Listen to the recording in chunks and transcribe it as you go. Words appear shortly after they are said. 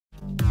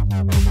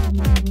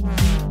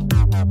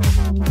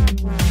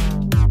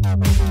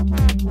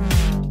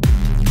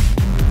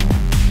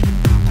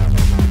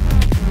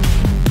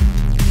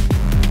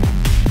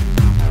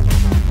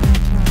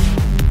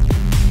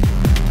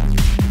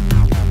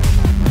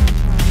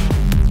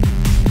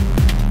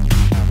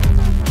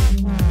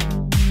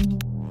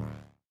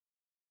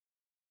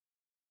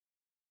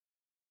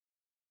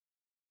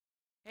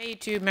Hey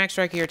YouTube, Max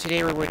Strike here.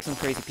 Today we're with some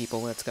crazy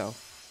people. Let's go.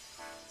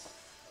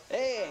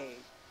 Hey!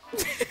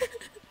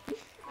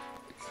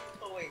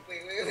 Oh wait,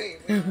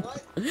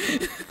 what?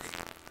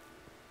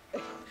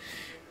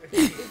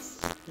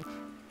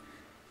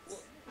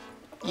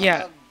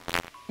 Yeah.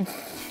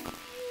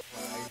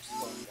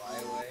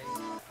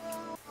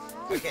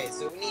 Okay,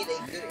 so we need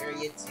a good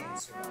area to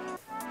survive.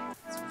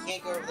 So we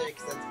can't go over there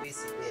because that's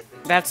basically a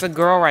big... That's a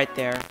girl right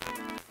there.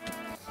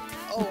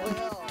 Oh hell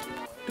no.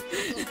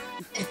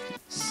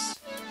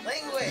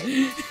 Language! I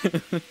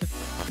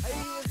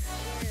didn't even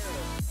swear.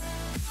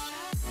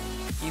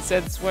 You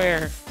said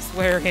swear.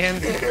 Swear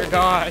hands for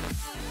God.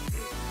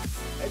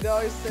 I know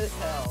I said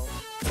hell,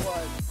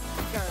 but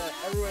kinda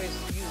everybody's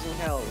using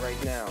hell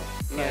right now.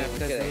 Yeah,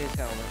 because it is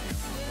hell right now,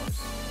 of course.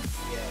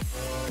 Yeah,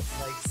 well,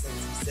 like since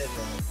you said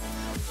that.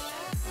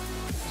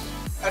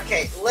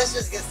 Okay, let's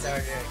just get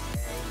started, okay?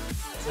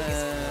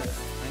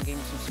 I'm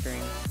getting some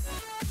string.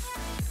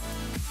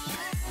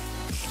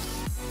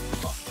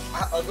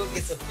 I'll go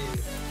get some food.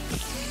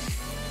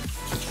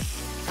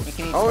 You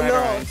can eat Oh spider no,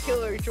 eyes.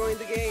 killer joined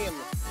the game.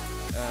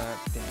 Damn.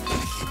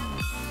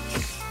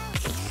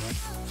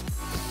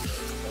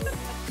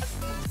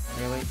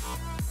 Really?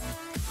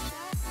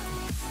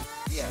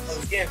 Yeah, I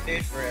was getting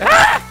food for it.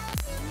 Ah!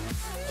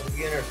 I was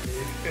getting her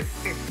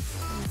food.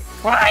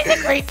 Why the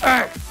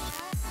creeper?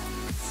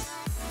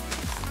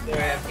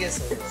 Sorry, I'm getting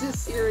some. It's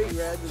just hearing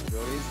random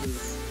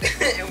noises.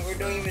 And we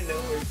don't even know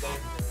where it's going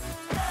from.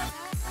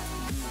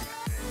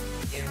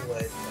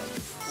 Anyway,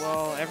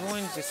 Well,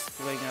 everyone's just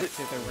splitting up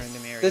to their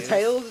random areas. The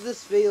title of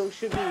this video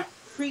should be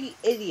Free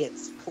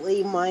Idiots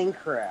Play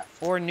Minecraft.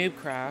 Or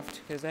Noobcraft,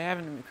 because I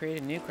haven't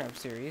created a Noobcraft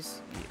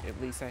series. At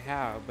least I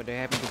have, but I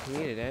haven't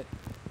completed it.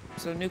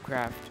 So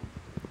Noobcraft.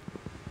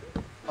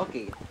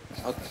 Okay.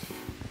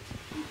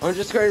 I'm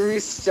just going to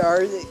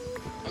restart it.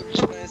 I'm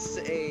just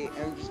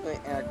going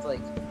to act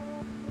like...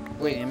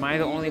 Wait, am I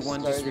the only just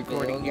one just started the video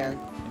recording here? again?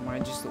 Am I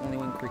just the only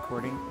one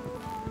recording?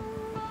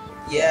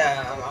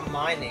 yeah, I'm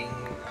mining.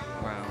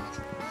 Wow.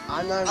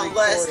 I'm not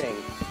Unless-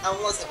 recording.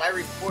 Unless if I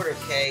record,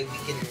 okay, we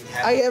can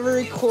have. I have a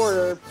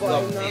recorder, but No,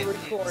 I'm not man.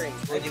 recording.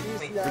 What do you choose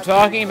think? not We're to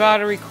talking record.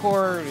 about a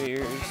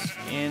recorders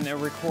in a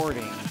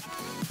recording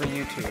for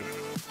YouTube.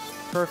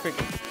 Perfect.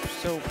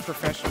 So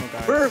professional,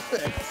 guys.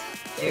 Perfect!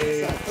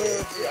 Dude,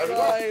 It's I'm time.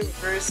 going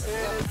first.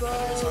 It's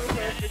all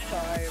perfect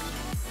time.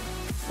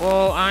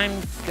 Well, I'm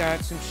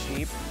got some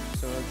sheep,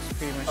 so it's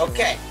pretty much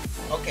Okay,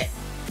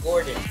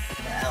 Gordon or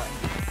Alan,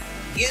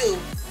 you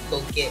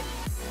go get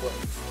wood.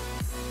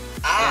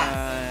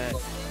 okay.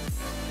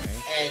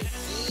 And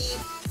he.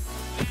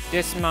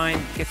 Just mine,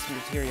 get some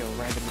material,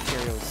 random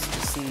materials,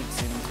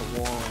 seeds into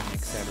wool,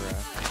 etc.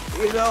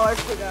 You know, I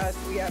forgot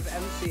we have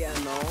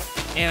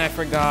MCNO. And I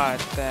forgot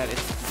that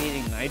it's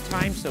getting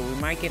nighttime, so we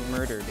might get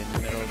murdered in the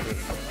middle of the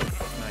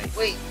night.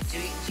 Wait, do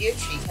you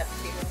actually have to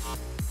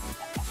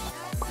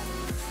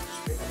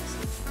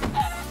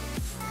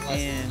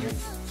And yeah.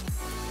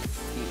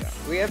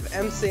 We have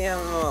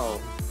MCNO.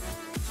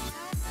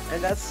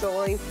 And that's the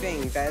only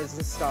thing that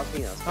isn't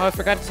stopping us. Oh, I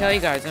forgot to tell you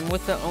guys, I'm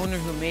with the owner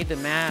who made the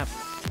map,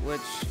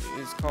 which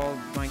is called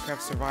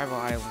Minecraft Survival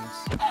Islands.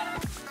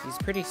 He's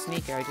pretty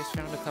sneaky. I just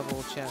found a couple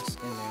of chests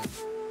in there,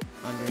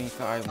 underneath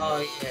the island.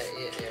 Oh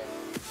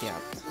yeah.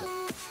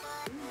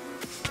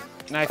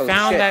 And I Oh,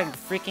 found shit. that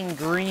freaking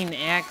green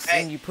X,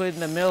 Hey. and you put it in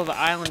the middle of the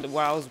island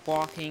while I was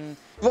walking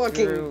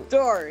Fucking through...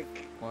 dark.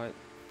 What?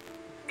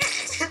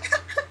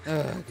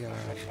 Oh, God.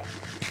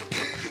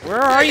 Where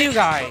are you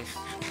guys?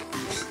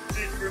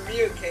 Dude, for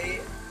me, okay,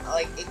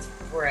 like it's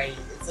bright.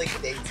 It's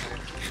like daytime.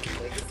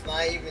 Like it's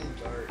not even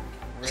dark.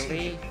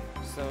 Really?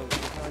 So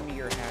you're telling me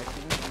you're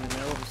hacking in the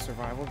middle of a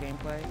survival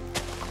gameplay?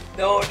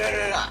 No. I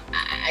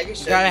can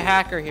show You got a you.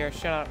 hacker here.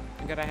 Shut up.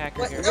 You got a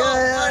hacker What? here. No.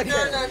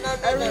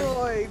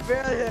 Everyone,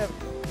 ban him.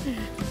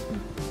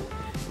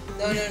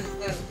 No. I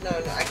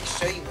can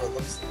show you what it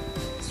looks like.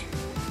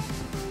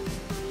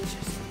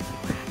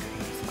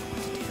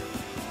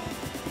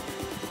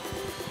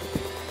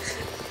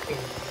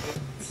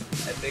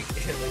 I think.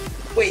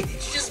 Wait, did you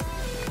just?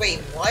 Wait,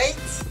 what?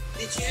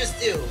 Did you just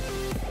do?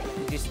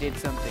 You just did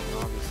something,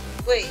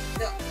 obviously. Wait,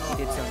 no. You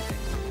did something.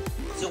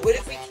 So what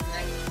if we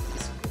connect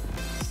these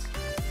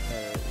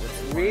What's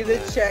the Read one the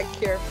that- chat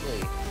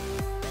carefully.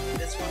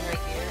 This one right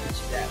here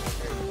to that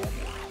one right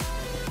here.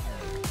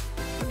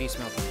 What do you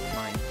smell from?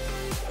 Mine.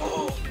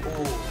 Oh.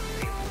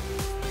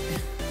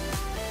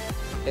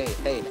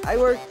 Hey, I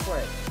worked for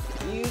it.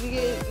 You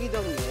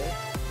don't need it.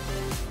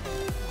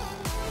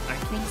 I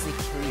can easily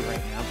kill you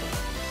right now, bro.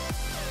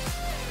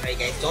 Alright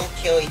guys, don't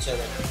kill each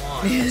other. Come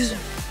on. Let's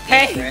just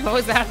Hey, what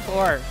was that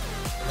for?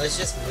 let's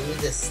just move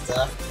this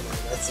stuff. Come on,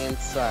 let's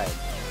Inside.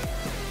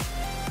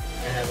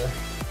 have a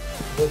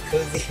little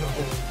cozy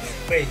home.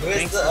 Wait, who is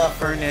Thanks the for the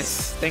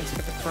furnace. Thanks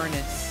for the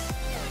furnace.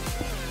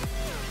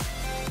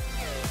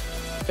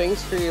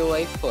 Thanks for your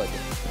life, bud.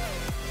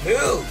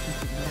 Move!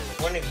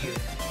 One of you.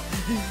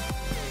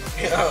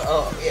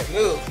 oh, yeah,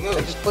 move.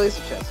 I just placed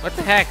a chest. What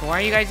the heck? Why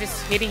are you guys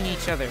just hitting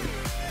each other?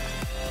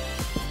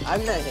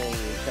 I'm not hitting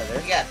each other.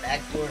 We got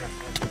backdoor in a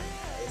front door,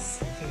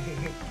 guys.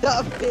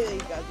 Stop hitting,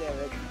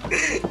 goddammit.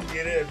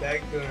 Get it,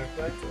 backdoor in a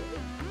front door.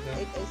 No.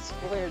 It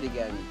squared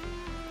again.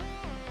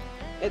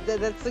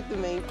 That's like the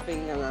main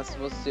thing I'm not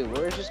supposed to do.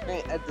 We're just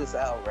gonna edit this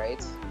out,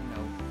 right?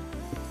 No.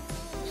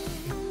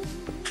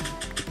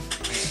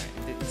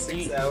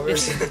 6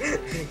 hours.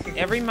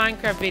 Every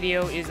Minecraft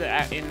video is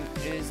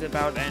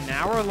about an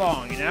hour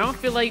long, and I don't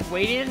feel like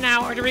waiting an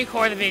hour to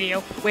record the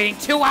video, waiting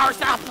 2 hours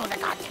to upload the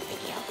goddamn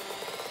video.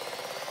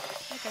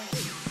 Okay.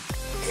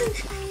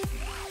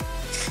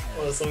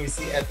 Well, so we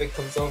see Epic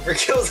comes over,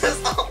 kills us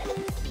all.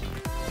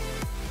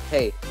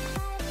 Hey,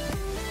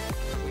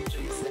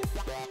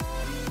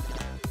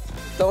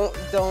 don't.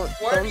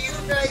 What are you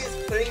guys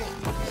putting?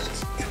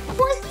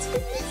 What are you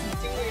guys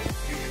doing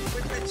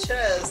with the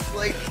chest?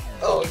 Like,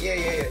 oh yeah.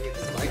 This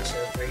is my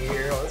chest right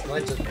here. Oh, it's my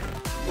chest.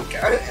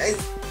 Okay,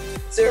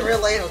 so in real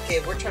life, okay,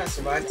 if we're trying to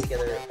survive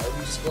together, are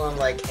we just going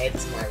like, hey,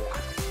 this is my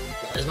rock?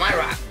 No, this is my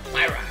rock.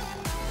 My rock.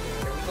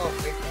 Are we going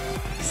quick?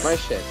 My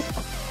shit.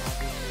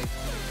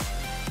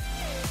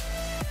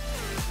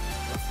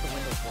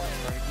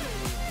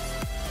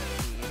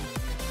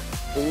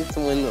 We need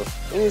some windows.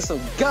 We need some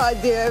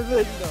goddamn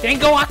windows. Then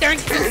go out there and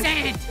kill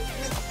sand!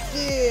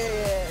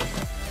 Yeah.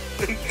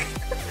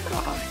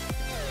 God.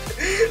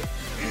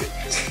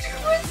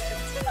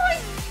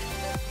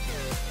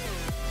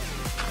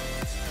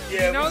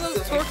 Yeah, You know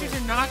those torches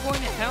are not going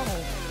to hell.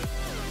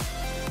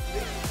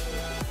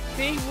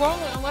 They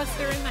won't unless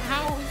they're in the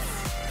house.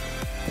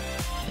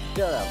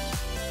 Shut up.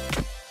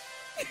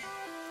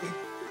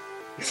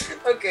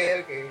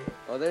 Okay.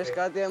 Oh, there's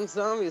goddamn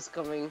zombies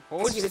coming.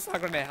 Told you it's not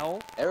going to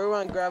hell.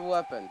 Everyone grab a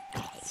weapon.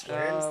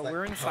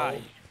 We're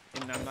inside.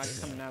 And I'm not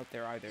coming out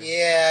there either.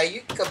 Yeah,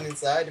 you can come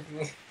inside if you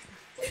want.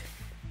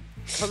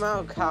 Come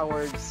out,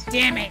 cowards.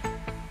 Damn it!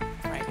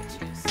 Right,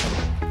 just.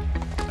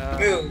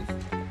 Move.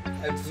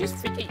 Just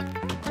thinking.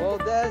 Well,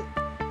 that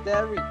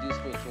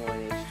reduced me to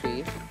 1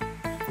 HP.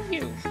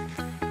 You.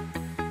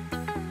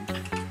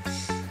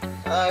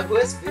 Who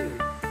has food?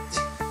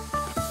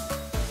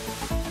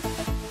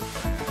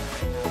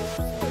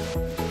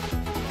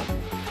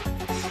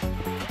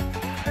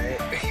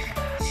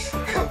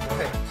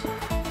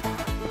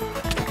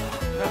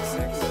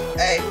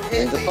 Hey,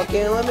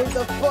 Let me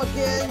the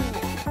fucking.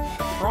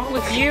 What's wrong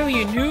with you,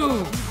 you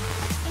noob?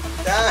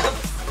 Stop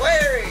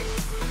swearing!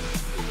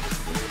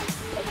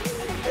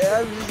 Yeah,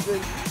 I'm just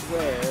gonna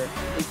swear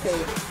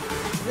because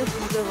this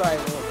is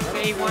survival.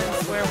 Say one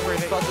swear word.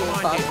 Fucking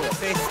Come on, dude. apocalypse.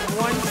 Say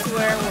one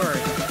swear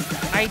word.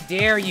 I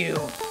dare you.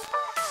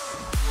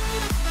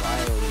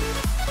 Violence.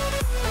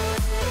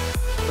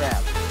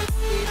 Crap.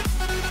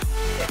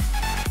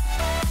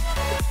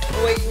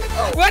 Wait,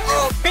 oh, What?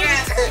 Oh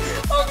crap!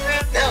 Oh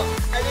crap, no!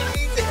 I didn't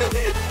mean to!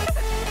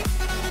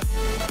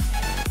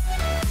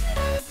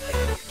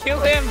 Kill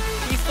him.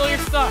 He stole your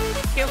stuff.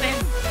 Kill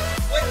him.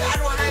 Wait, I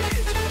don't have it!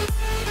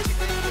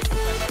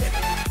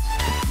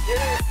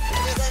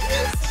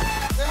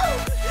 No!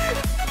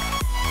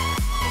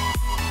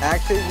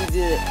 Actually, we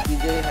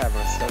did have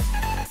our stuff.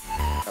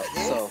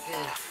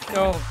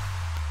 Go.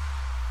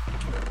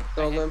 So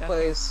I'm gonna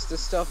place the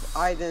stuff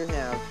I didn't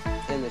have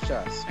in the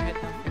chest. I had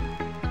nothing.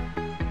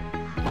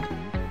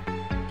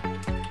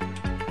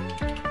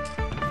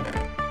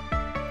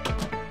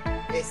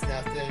 It's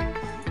nothing.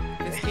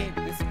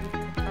 This would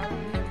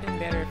probably have been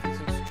better if this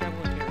was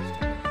trouble and terrorist.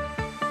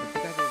 But you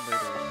guys are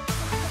murderers.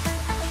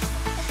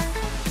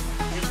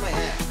 Here's my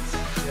axe.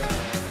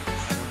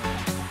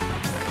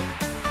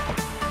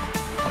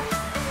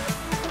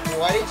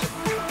 Why did you?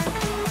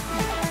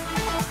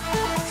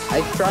 I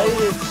tried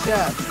the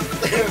chest.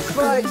 It's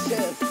my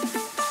chest.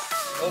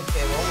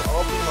 Okay, well,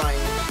 I'll be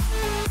mine.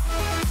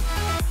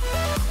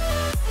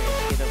 Okay,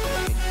 get over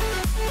it.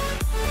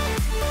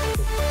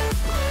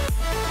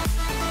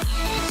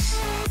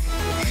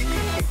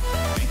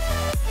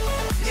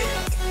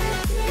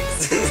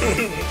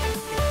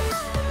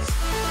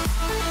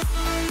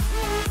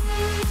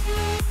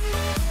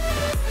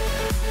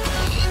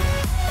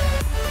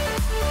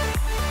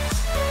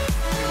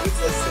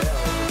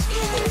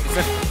 It's a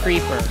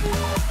creeper.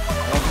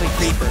 Mostly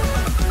creeper.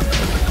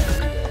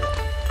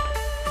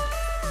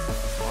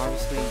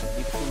 Obviously,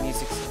 beautiful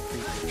music's a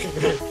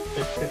creeper.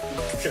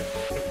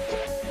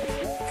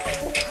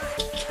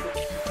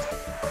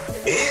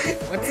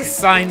 What's the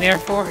sign there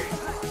for?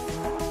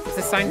 What's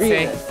the sign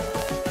say?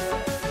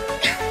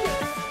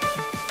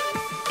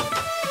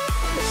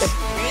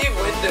 Leave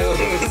windows.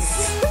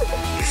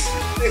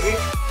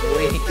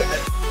 Wait.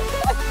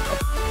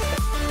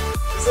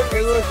 So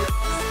look,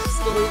 just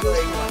gonna be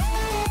like,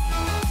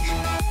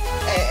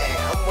 hey,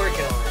 I'm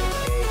working on it.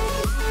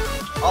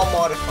 Okay, I'll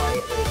modify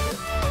it later.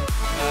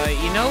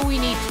 You know we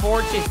need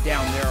torches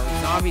down there, or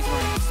zombies are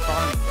gonna be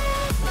spawning there.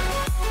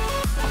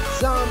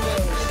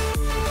 zombies!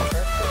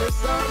 There's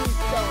zombies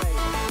coming!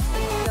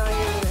 It's not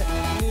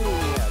even new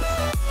yet.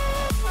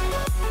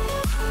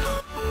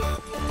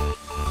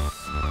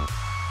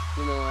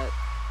 You know what?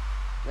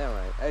 Never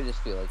mind. I just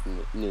feel like a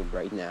noob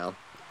right now.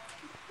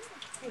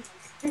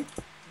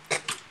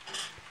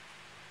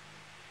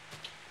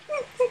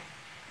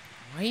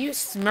 Why are you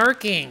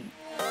smirking?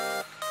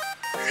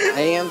 I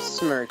am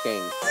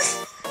smirking.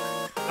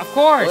 Of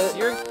course, What?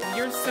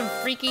 you're some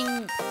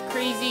freaking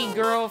crazy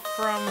girl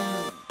from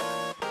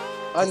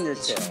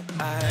Undertale.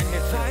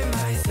 Undertale.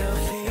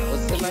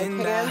 What's in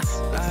my pants?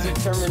 It's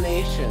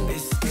determination.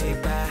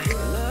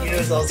 You know,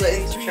 it's also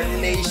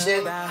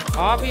determination.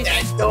 Obviously.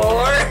 That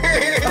door. I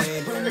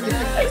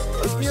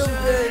feel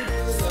very good.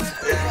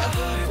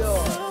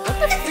 Door. What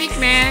the freak,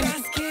 man?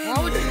 Why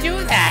would you do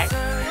that?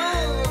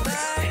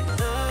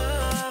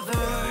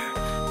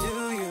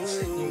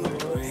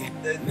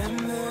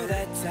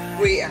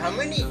 Wait, how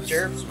many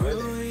derps were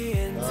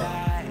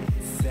there?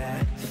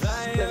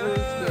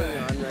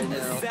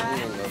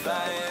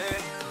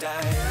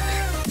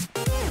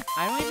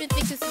 I don't even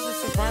think this is a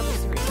survival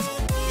series.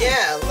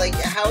 Yeah, like,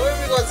 however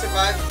we gonna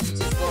survive if you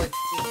just go and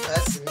keep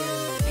cussing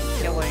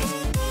And killing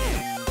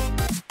and...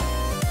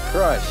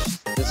 Crush.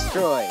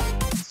 Destroy.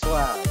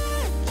 Swap.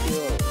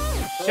 Kill.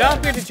 Shut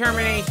up your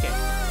determination.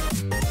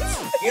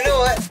 You know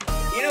what?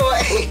 You know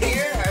what?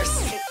 Here are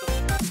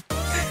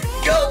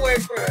go work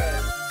for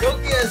us. Go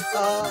get us.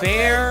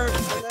 Bear... I'm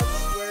not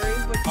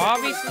swearing, but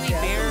Obviously,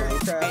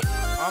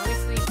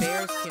 obviously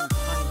bears can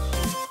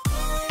punch.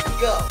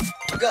 Go.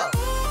 Go.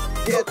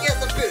 Go get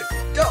the food.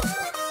 Go.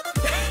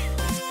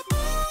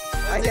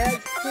 I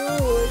had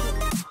food.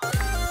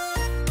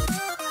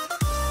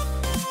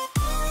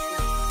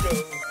 Go.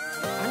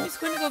 I'm just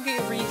gonna go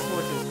get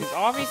resources, because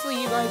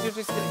obviously you guys are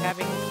just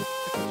having a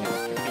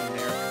catastrophe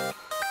there.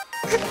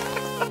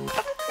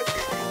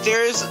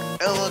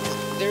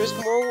 There's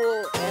more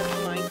wool and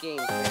my game,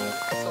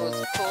 so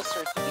it's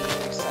closer to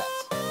being reset.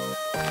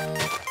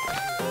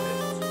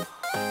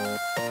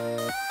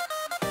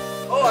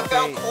 Oh, I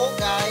found coal,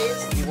 guys.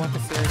 You want the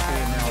series to be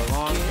now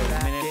long for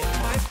a minute?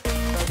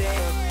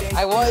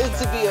 I want it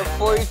to be a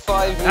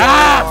 45 minute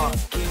Ah! long.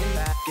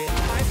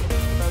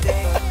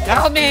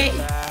 Help me!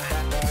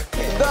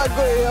 It's not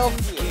going to help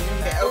you.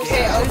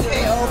 Okay.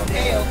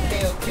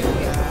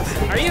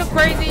 Are you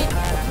crazy?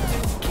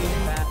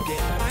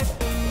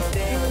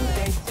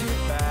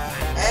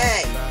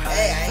 Hey,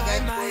 I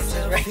got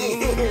questions right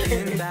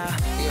here.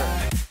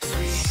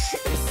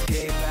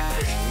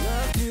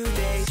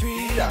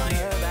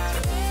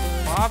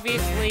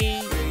 Obviously.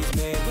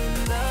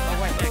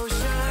 Oh, wait,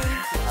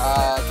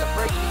 To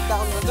break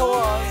down the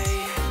doors.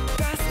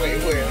 Wait,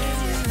 where?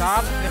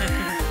 stop.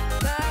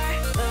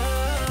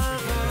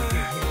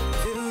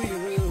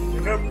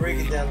 We're gonna break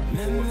it down.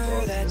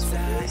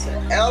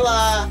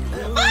 Ella!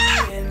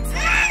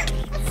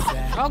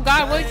 Oh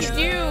God, what did you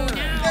do? No.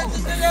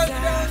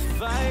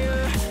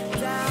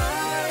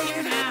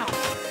 Here now.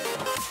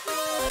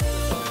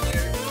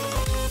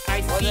 I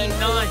see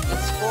none.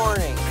 It's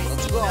morning.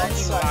 Let's go none, you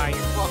outside.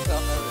 liar. Fuck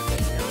up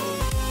everything.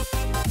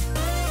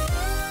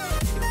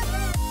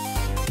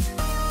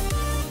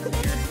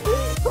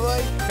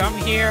 Like, Come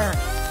here.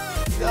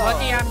 no.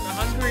 Lucky I'm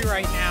hungry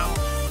right now.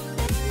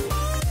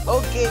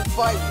 Okay,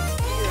 fine.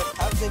 Here,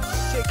 have the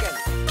chicken.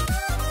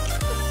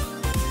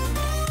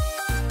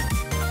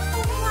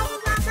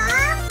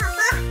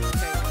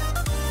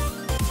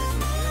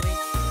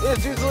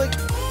 It's just like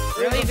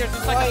Really? There's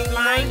just like a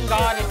flying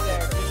goddess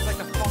there. There's like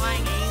a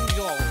flying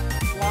angel.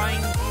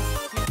 Flying.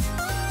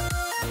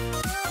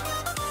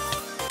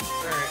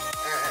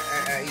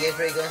 Alright, you guys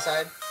ready to go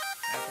inside?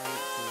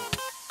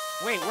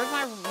 Wait, where's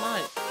my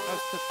mud? I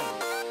was cooking.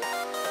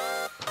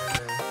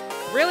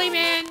 Really,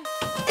 man?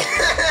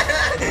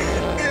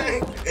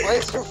 why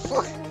is your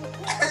foot?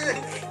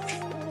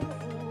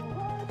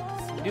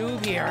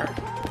 Noob here.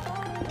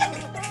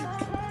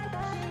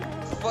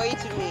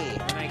 Fight me.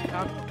 When I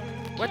come.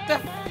 What the?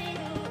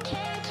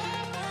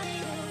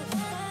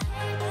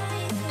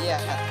 Yeah,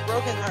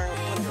 broken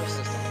hunger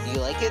system. Do you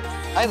like it?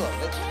 I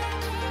love it.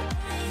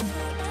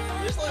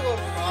 There's like one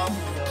problem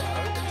though.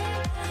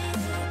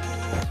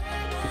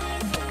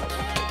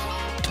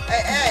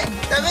 Hey,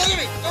 don't hit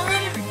me! Don't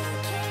hit me!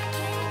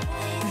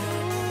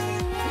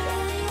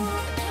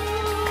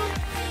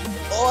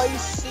 Oh, I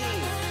see.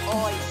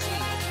 Oh, I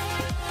see.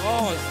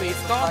 Oh, so it's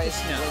Scottish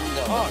now.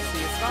 Window. Oh, so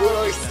it's What do I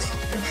Scottish see? now.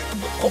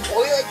 Oh, I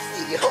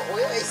see.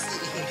 Oh, I see.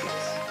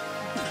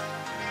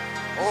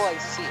 Oh, I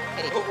see.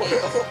 Hey, Oh,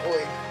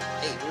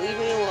 hey, leave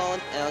me alone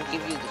and I'll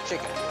give you the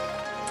chicken. I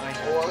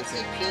oh, I have see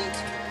chicken. pink.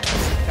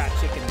 Got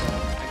chicken, bro. I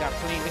got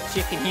plenty of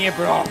chicken here,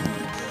 bro.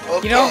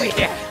 Okay. Get over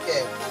here.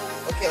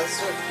 Okay, let's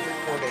start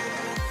recording.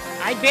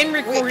 I've been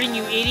recording,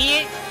 you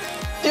idiot.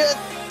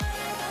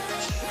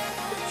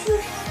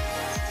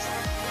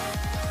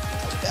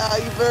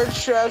 You better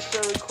trash the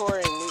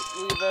recording.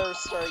 We better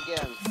start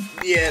again.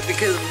 Yeah,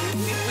 because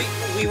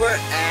we were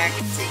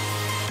acting.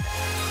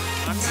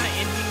 I'm not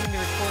ending the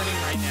recording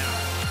right now.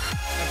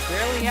 I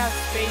barely have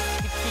space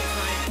to keep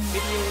my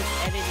videos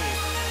edited.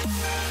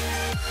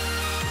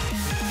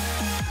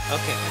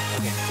 Okay.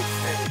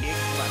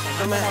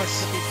 Remember how it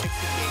took you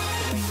 60 days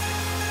to wait?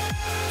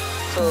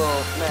 So,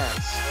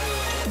 Max,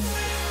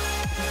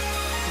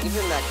 give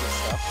him back your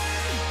stuff.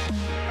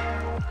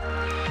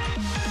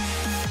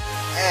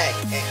 Hey,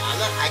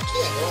 I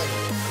can't go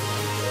anywhere.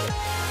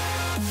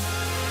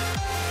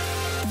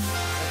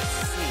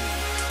 Let's see.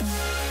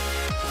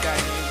 You got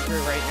an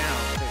injury right now.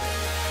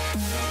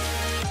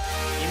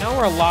 You know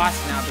we're lost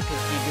now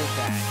because you did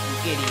that,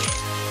 you idiot.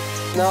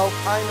 No,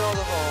 I know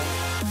the home.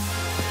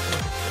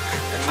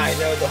 I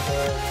know the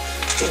home.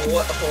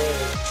 What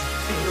home?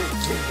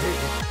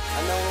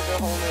 I know where the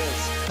home is.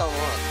 Come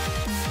on.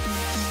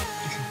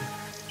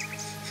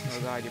 Oh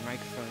god, your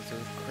microphone is so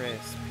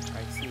crisp.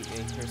 I see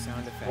your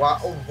sound effects.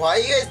 Why are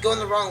you guys going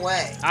the wrong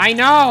way? I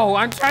know!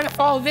 I'm trying to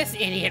follow this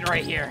idiot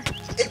right here.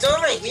 It's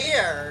over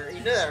here. You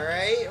know that,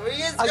 right? Where are you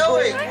guys I'm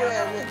going? going to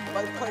win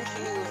by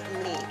punching you with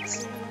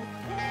meat.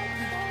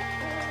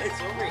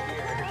 It's over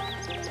here.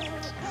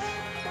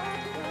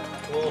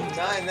 Well,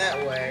 not in that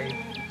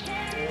way.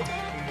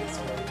 This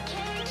way.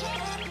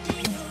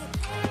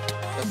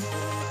 The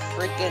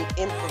freaking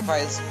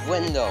improvised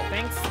window.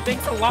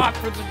 Thanks a lot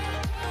for the...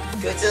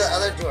 Go to the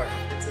other door.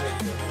 Go to the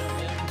other door.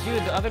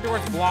 Dude, the other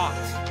door's blocked.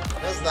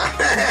 No, it's not.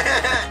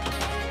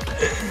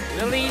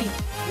 Really?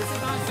 This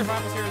is not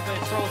Survival Series, but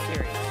a Troll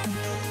Series.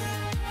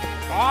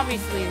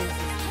 Obviously, this is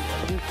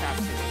a Noobcraft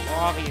series.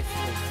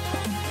 Obviously.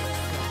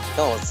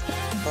 No,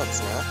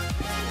 it's not.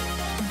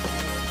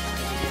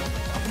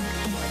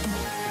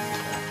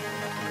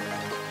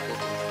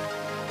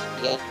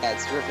 Yeah,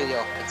 it's your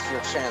video. It's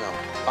your channel.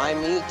 I'm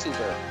a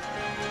YouTuber.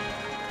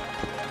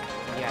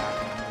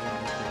 Yeah.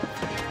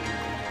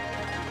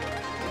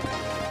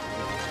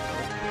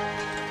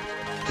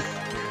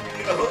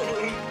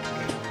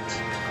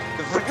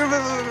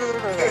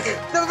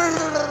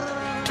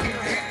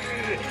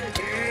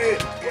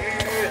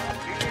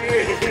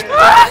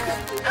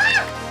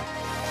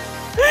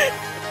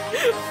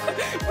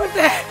 What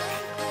the heck?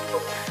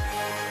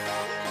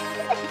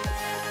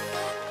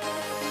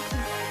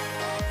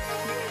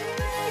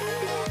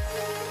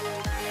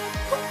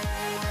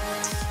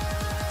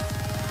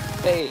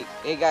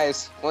 Hey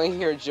guys, wanna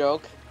hear a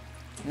joke?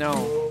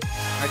 No.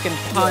 I can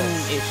pun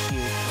Yes.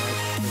 issues.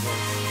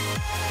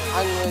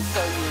 I'm gonna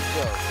tell you a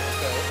joke,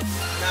 okay?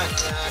 Knock,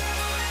 knock.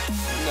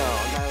 No,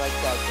 not like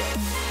that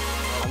joke.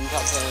 I'm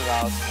talking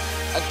about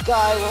a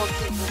guy walks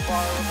into the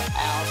bar with an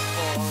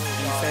asshole on his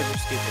You arm. said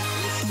you're stupid.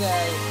 He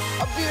say,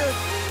 a beer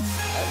please,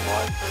 and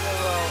one for the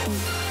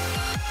road.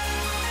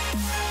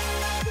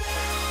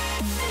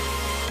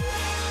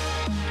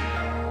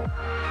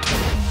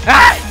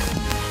 Ah!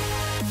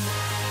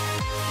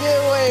 Get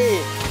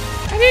away!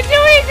 I didn't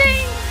do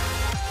anything!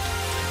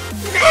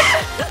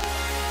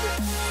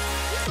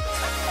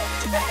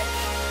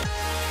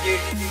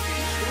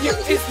 You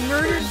just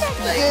murdered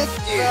someone. Get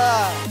Dude,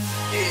 back!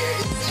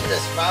 is this even a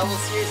survival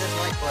series? That's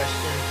my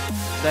question.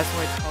 That's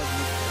why it's called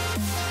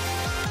Noobcraft.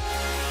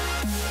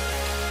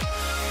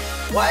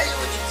 Why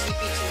would you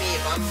TP to me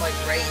if I'm like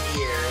right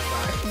here?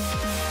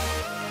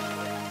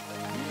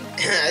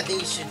 I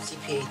think you should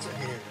TP to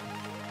him.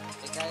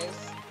 Hey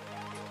guys,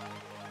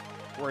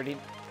 Where did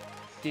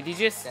he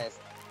just... guys,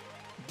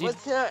 Did,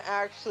 let's not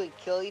actually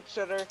kill each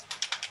other.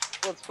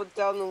 Let's put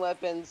down the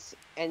weapons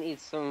and eat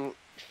some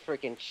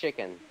freaking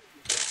chicken.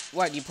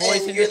 what, you And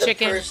poisoned you're the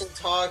chicken? the person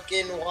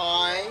talking.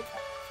 Why?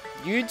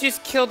 You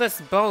just killed us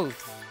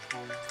both.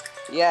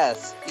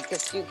 Yes,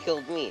 because you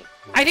killed me.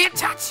 I didn't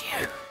touch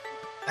you!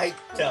 I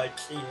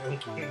touch you.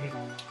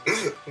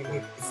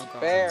 Oh, God.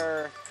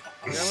 Fair.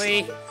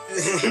 Really?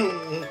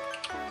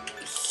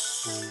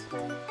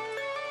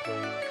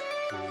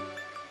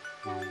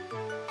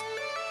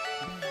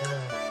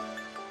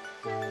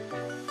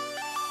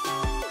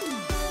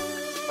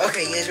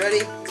 Okay, you guys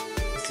ready?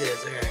 Let's do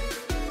this, okay.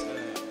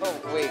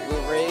 Oh, wait,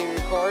 we're ready to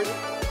record?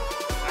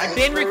 I've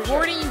been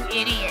recording, you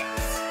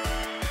idiots!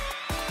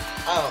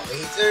 Oh,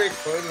 he's been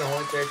recording the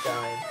whole entire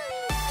time.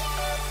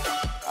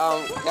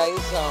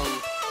 Guys,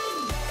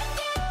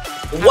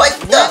 What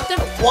the?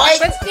 What?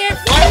 But they're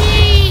What?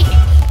 free!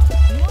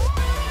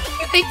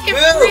 They get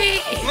Move! free!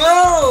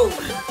 Move!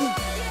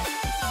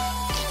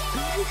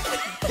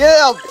 get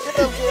up, get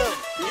up, get up.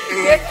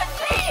 Get them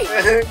free! Go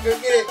get it! Go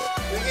get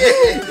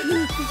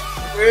it!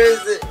 Where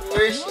is it?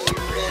 Where is she?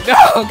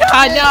 No,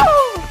 God, no!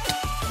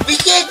 We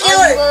can't kill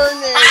I'm her!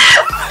 burning.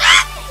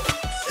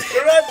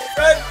 Run,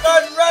 run,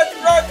 run, run,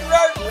 run,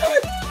 run,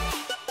 run!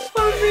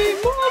 Mommy,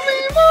 mommy,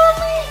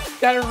 mommy!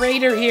 Got a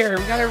raider here.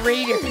 We got a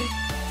raider.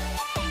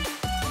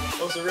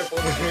 Also, rip on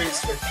the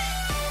rooster.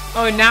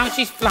 Oh, now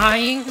she's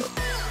flying?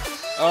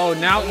 Oh,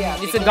 now Yeah,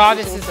 it's a because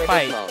goddess's it's in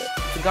fight. cricket mode.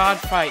 It's a god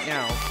fight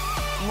now.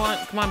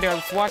 Come on, Bear.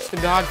 Let's watch the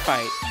god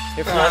fight.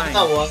 They're I'm flying.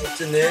 not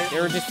watching it. They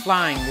were just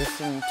flying. There's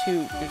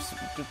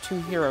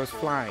two heroes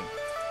flying.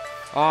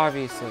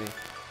 Obviously.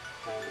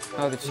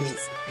 Oh, the two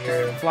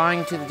Yeah.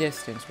 flying to the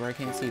distance where I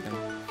can't see them.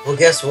 Well,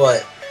 guess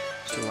what?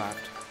 She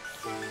laughed.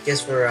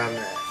 Guess where I'm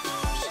at?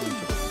 She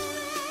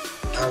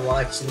I'm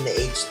watching the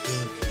HD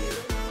view.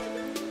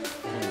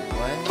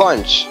 what?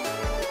 Punch.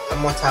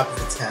 I'm on top of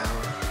the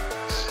tower.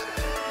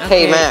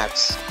 Hey,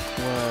 Max.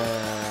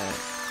 What?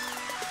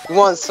 You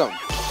want some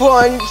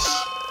punch?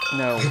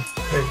 No.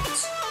 I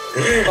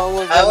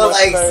would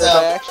like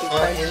some actually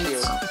punch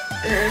you.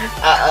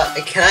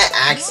 Can I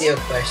ask you a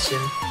question?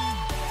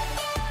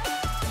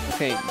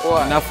 Okay,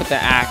 What? enough with the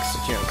axe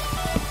joke.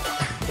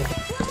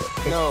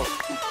 No.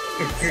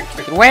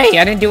 Get away!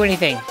 I didn't do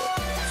anything.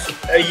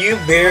 Are you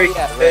very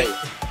Yeah, right.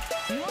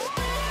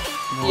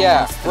 No,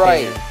 Yeah, it's the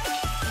right. bear.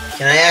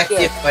 Can I ask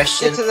you a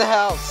question? Get to the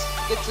house.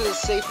 Get to the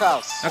safe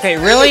house. Okay,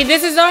 really?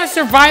 This is not a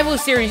survival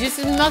series. This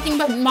is nothing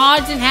but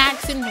mods and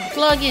hacks and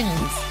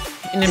plugins.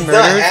 And then The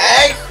murders.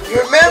 heck?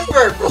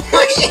 Remember,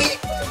 boy!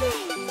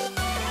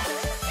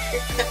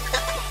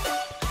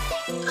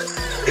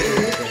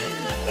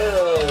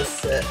 Oh,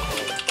 shit.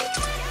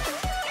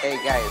 Hey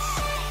guys,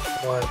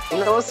 What? you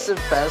know what's the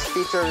best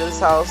feature of this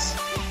house?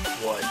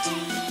 What?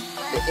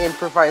 The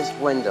improvised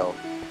window.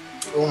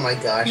 Oh my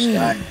gosh,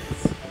 guys.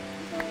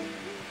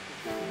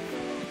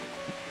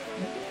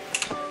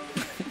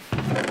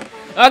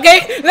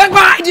 Okay, look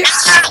behind you!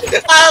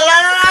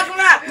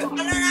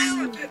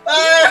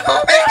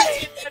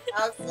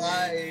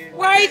 Outside.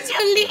 Why'd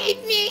you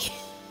leave me?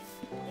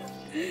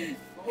 I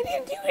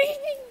didn't do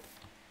anything.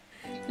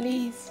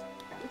 Please.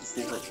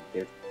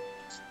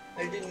 I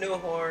did no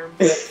harm.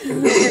 You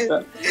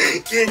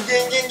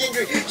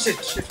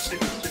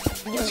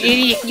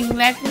idiot, you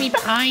left me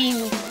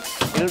behind.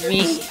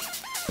 Me.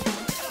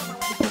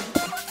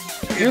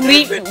 You're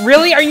leaving?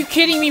 Really? Are you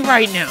kidding me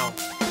right now?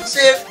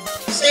 Shift.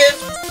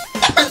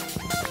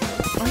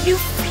 Are you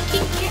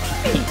freaking kidding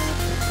me?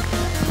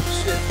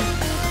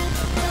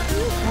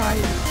 You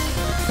guys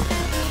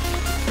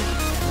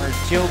are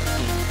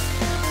joking.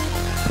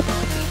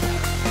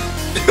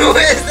 Who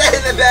is that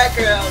in the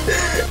background?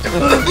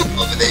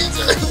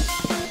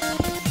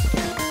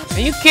 Are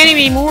you kidding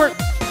me? More. I'm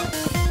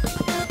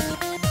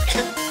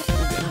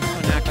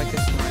gonna act like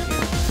this is not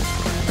here.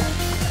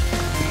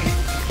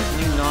 Can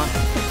you not?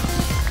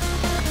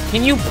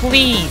 Can you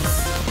please?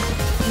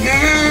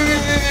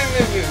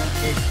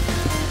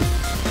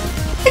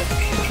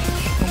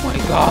 Oh my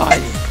god.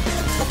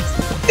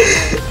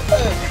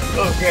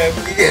 Oh crap,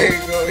 we gotta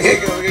go.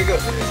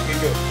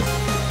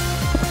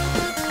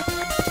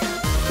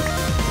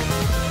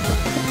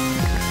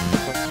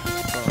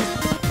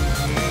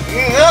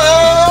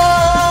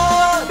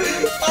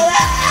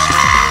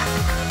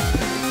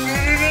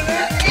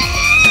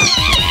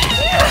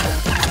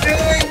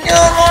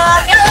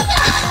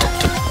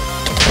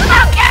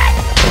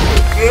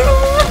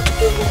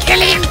 Kill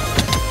him!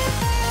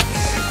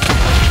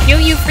 Kill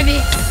you for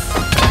this!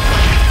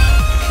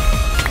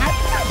 How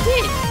did I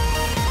win?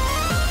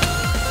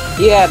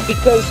 Yeah,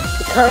 because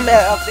the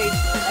combat updates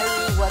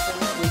every weapon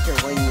feature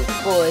when you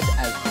pull it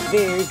at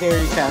very,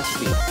 very fast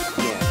speed.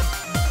 Yeah.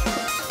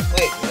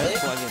 Wait, really?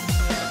 Plug-in.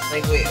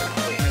 Like, wait,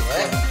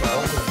 what?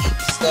 All the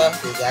stuff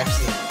is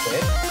actually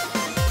quick?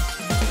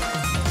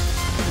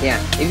 Yeah,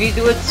 if you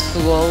do it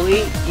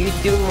slowly, you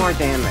do more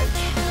damage.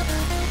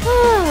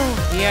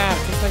 Yeah,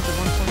 just like the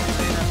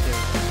 1.9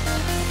 update.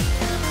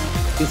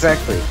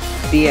 Exactly.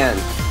 The end.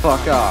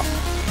 Fuck off.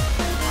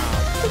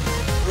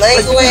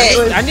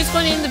 Language! I'm just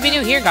going to end the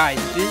video here, guys.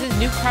 This is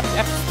Noobcraft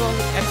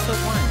episode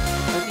 1.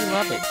 Hope you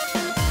love it.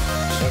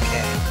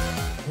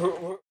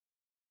 Okay.